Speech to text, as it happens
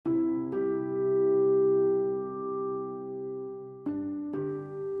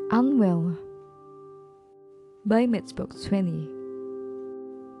Unwell by Matchbox 20.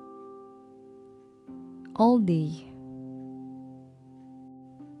 All day,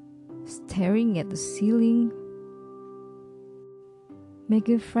 staring at the ceiling,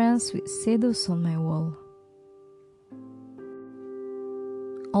 making friends with shadows on my wall.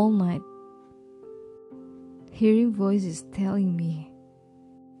 All night, hearing voices telling me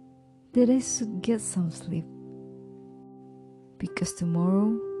that I should get some sleep, because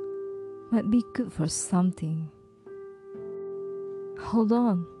tomorrow might be good for something. Hold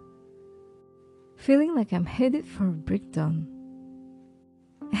on. Feeling like I'm headed for a breakdown.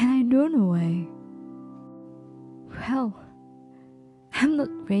 And I don't know why. Well, I'm not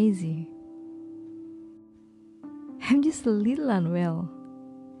crazy. I'm just a little unwell.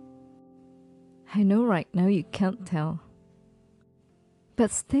 I know right now you can't tell.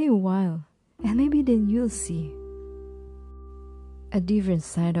 But stay a while, and maybe then you'll see a different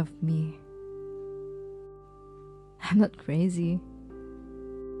side of me. I'm not crazy.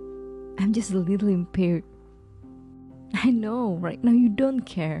 I'm just a little impaired. I know right now you don't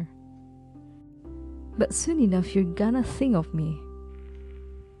care. But soon enough you're gonna think of me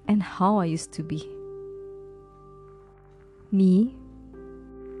and how I used to be. Me,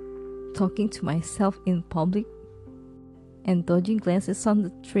 talking to myself in public and dodging glances on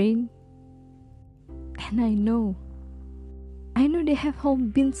the train. And I know they have all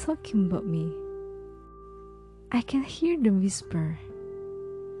been talking about me. I can hear them whisper.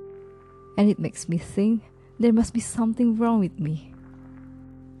 And it makes me think there must be something wrong with me.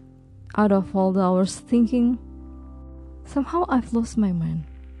 Out of all the hours thinking, somehow I've lost my mind.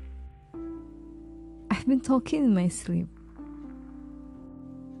 I've been talking in my sleep.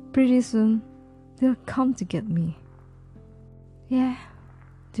 Pretty soon, they'll come to get me. Yeah,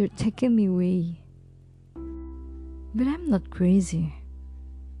 they're taking me away. But I'm not crazy.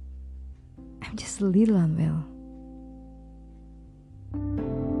 I'm just a little unwell.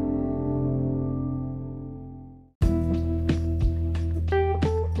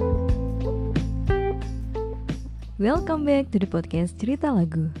 Welcome back to the podcast Cerita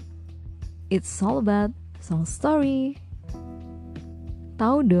Lagu. It's all about song story.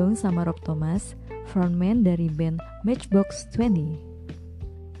 Tahu dong sama Rob Thomas, frontman dari band Matchbox 20.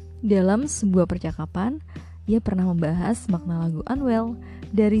 Dalam sebuah percakapan, ia pernah membahas makna lagu Unwell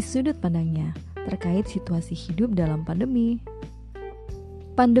dari sudut pandangnya terkait situasi hidup dalam pandemi.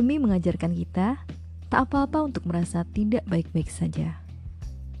 Pandemi mengajarkan kita tak apa-apa untuk merasa tidak baik-baik saja.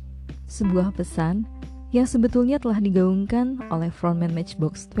 Sebuah pesan yang sebetulnya telah digaungkan oleh frontman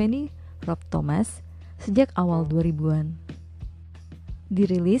Matchbox 20, Rob Thomas, sejak awal 2000-an.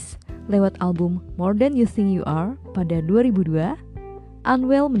 Dirilis lewat album More Than You Think You Are pada 2002,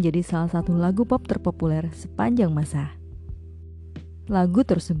 Unwell menjadi salah satu lagu pop terpopuler sepanjang masa. Lagu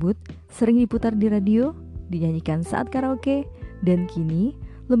tersebut sering diputar di radio, dinyanyikan saat karaoke, dan kini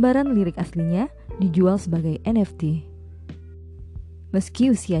lembaran lirik aslinya dijual sebagai NFT. Meski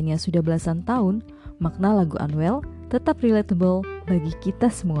usianya sudah belasan tahun, makna lagu Unwell tetap relatable bagi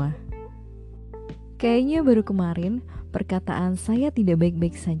kita semua. Kayaknya baru kemarin perkataan saya tidak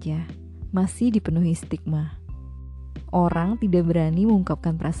baik-baik saja masih dipenuhi stigma. Orang tidak berani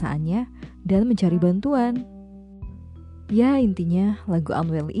mengungkapkan perasaannya dan mencari bantuan. Ya, intinya lagu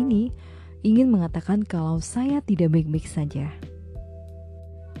Unwell ini ingin mengatakan kalau saya tidak baik-baik saja.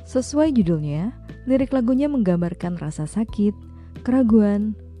 Sesuai judulnya, lirik lagunya menggambarkan rasa sakit,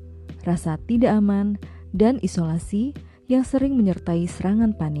 keraguan, rasa tidak aman, dan isolasi yang sering menyertai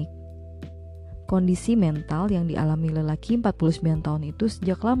serangan panik. Kondisi mental yang dialami lelaki 49 tahun itu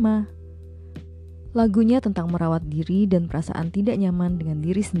sejak lama. Lagunya tentang merawat diri dan perasaan tidak nyaman dengan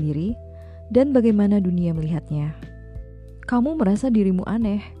diri sendiri dan bagaimana dunia melihatnya. Kamu merasa dirimu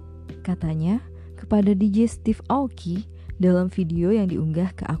aneh, katanya kepada DJ Steve Aoki dalam video yang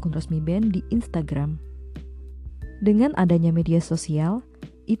diunggah ke akun resmi band di Instagram. Dengan adanya media sosial,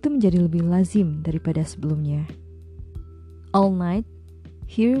 itu menjadi lebih lazim daripada sebelumnya. All night,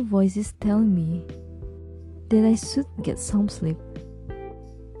 hear voices telling me that I should get some sleep,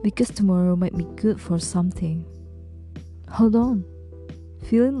 because tomorrow might be good for something. Hold on,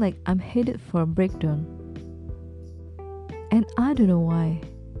 feeling like I'm headed for a breakdown. And I don't know why.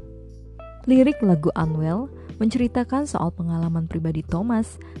 Lirik lagu Unwell menceritakan soal pengalaman pribadi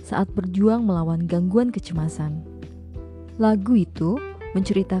Thomas saat berjuang melawan gangguan kecemasan. Lagu itu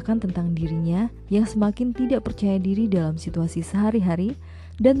menceritakan tentang dirinya yang semakin tidak percaya diri dalam situasi sehari-hari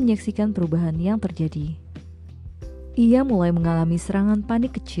dan menyaksikan perubahan yang terjadi. Ia mulai mengalami serangan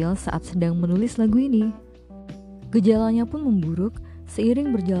panik kecil saat sedang menulis lagu ini. Gejalanya pun memburuk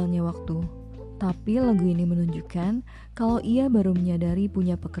seiring berjalannya waktu, Tapi lagu ini menunjukkan kalau ia baru menyadari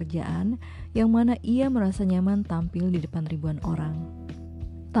punya pekerjaan yang mana ia merasa nyaman tampil di depan ribuan orang.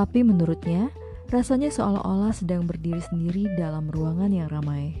 Tapi menurutnya, rasanya seolah-olah sedang berdiri sendiri dalam ruangan yang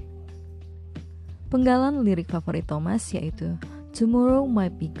ramai. Penggalan lirik favorit Thomas yaitu Tomorrow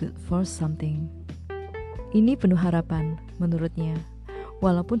Might Be Good for Something. Ini penuh harapan, menurutnya,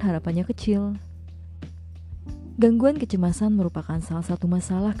 walaupun harapannya kecil. Gangguan kecemasan merupakan salah satu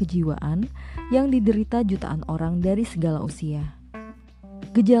masalah kejiwaan yang diderita jutaan orang dari segala usia.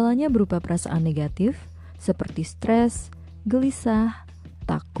 Gejalanya berupa perasaan negatif seperti stres, gelisah,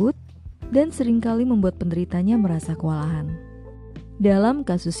 takut, dan seringkali membuat penderitanya merasa kewalahan. Dalam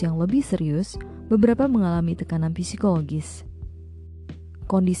kasus yang lebih serius, beberapa mengalami tekanan psikologis.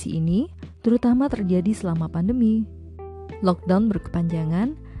 Kondisi ini terutama terjadi selama pandemi. Lockdown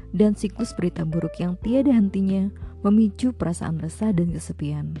berkepanjangan dan siklus berita buruk yang tiada hentinya memicu perasaan resah dan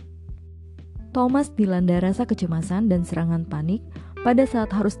kesepian. Thomas dilanda rasa kecemasan dan serangan panik pada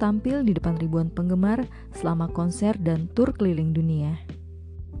saat harus tampil di depan ribuan penggemar selama konser dan tur keliling dunia.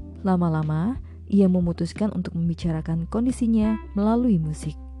 Lama-lama, ia memutuskan untuk membicarakan kondisinya melalui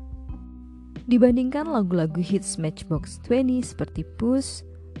musik. Dibandingkan lagu-lagu hits Matchbox 20 seperti Push,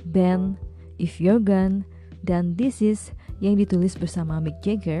 Band, If You're Gone, dan This Is yang ditulis bersama Mick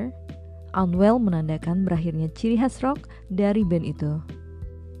Jagger, Unwell menandakan berakhirnya ciri khas rock dari band itu.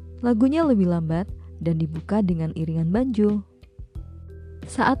 Lagunya lebih lambat dan dibuka dengan iringan banjo.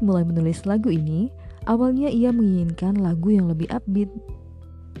 Saat mulai menulis lagu ini, awalnya ia menginginkan lagu yang lebih upbeat.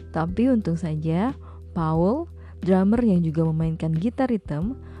 Tapi untung saja, Paul, drummer yang juga memainkan gitar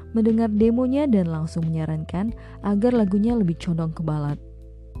rhythm, mendengar demonya dan langsung menyarankan agar lagunya lebih condong ke ballad.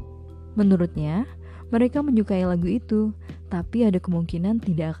 Menurutnya, mereka menyukai lagu itu, tapi ada kemungkinan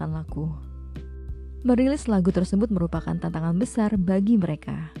tidak akan laku. Merilis lagu tersebut merupakan tantangan besar bagi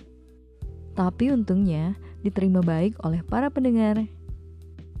mereka. Tapi untungnya diterima baik oleh para pendengar.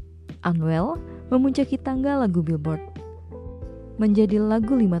 Unwell memuncaki tangga lagu Billboard, menjadi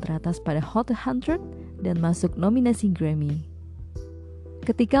lagu 5 teratas pada Hot 100 dan masuk nominasi Grammy.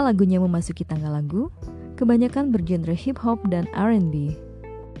 Ketika lagunya memasuki tangga lagu, kebanyakan bergenre hip hop dan R&B.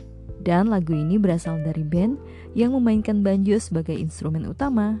 Dan lagu ini berasal dari band yang memainkan banjo sebagai instrumen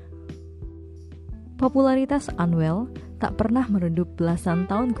utama. Popularitas Unwell tak pernah meredup belasan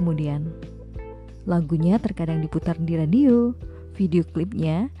tahun kemudian. Lagunya terkadang diputar di radio. Video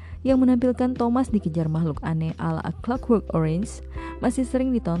klipnya yang menampilkan Thomas dikejar makhluk aneh ala A Clockwork Orange masih sering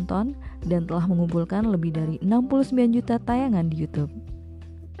ditonton dan telah mengumpulkan lebih dari 69 juta tayangan di YouTube.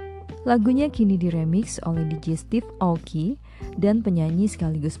 Lagunya kini diremix oleh DJ Steve Aoki dan penyanyi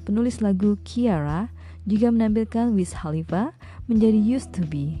sekaligus penulis lagu Ciara juga menampilkan Wiz Khalifa menjadi Used to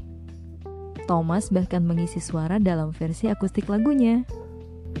Be. Thomas bahkan mengisi suara dalam versi akustik lagunya.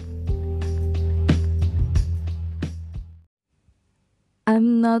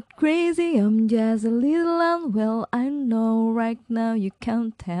 I'm not crazy, I'm just a little unwell. I know right now you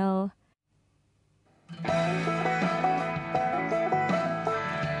can't tell.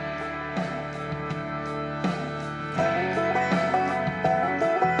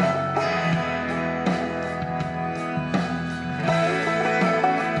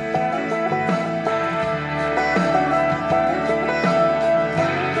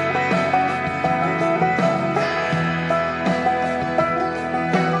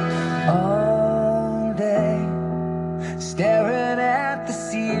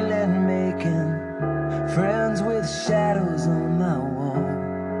 Shadows on my wall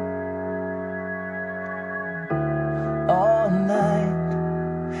all night,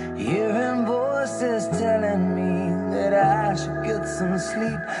 hearing voices telling me that I should get some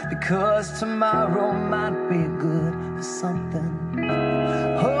sleep, because tomorrow might be good for something.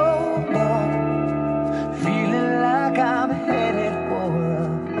 Hold on, feeling like I'm headed for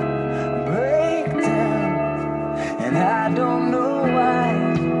a breakdown, and I don't know why,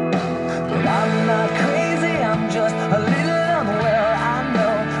 but I'm not crazy, I'm just a little unwell. I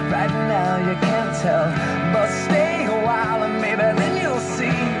know right now you can't tell, but stay a while and maybe then you'll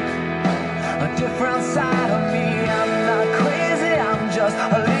see a different side of me. I'm not crazy, I'm just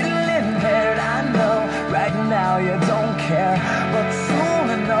a little impaired. I know right now you don't care, but soon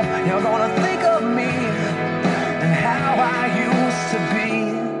enough you're gonna think of me and how I used to be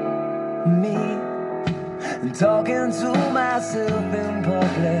me, and talking to myself in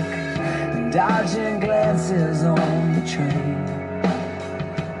public, dodging glances on the train.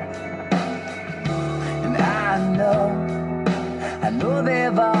 And I know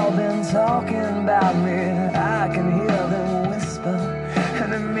they've all been talking about me. I can hear them whisper,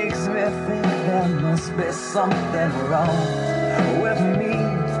 and it makes me think there must be something wrong with me.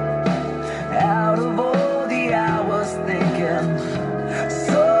 I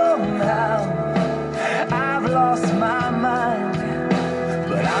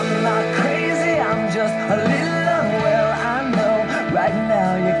Right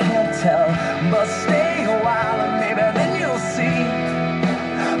now you can't tell, but stay a while and maybe then you'll see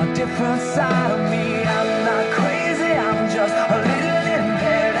a different side of me. I'm not crazy, I'm just a little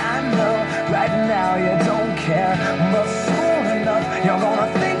impaired. I know right now you don't care, but soon enough you're gonna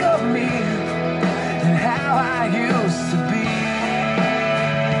think of me and how I used to be.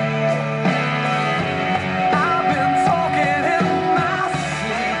 I've been talking in my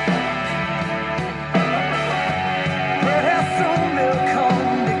sleep. Perhaps soon they'll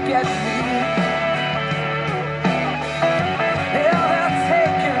come to get me. Yeah, they're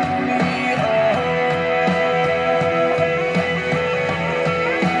taking me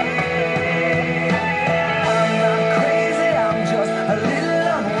I'm not crazy, I'm just a little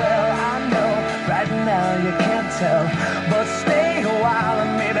unwell. I know right now you can't tell, but stay a while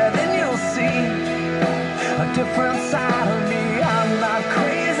and maybe then you'll see a different side of me. I'm not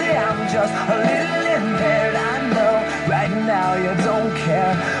crazy, I'm just a little impaired. I know right now you don't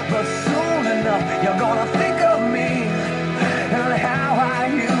care, but soon enough you're gonna think of me and how I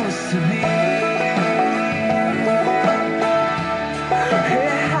used to be.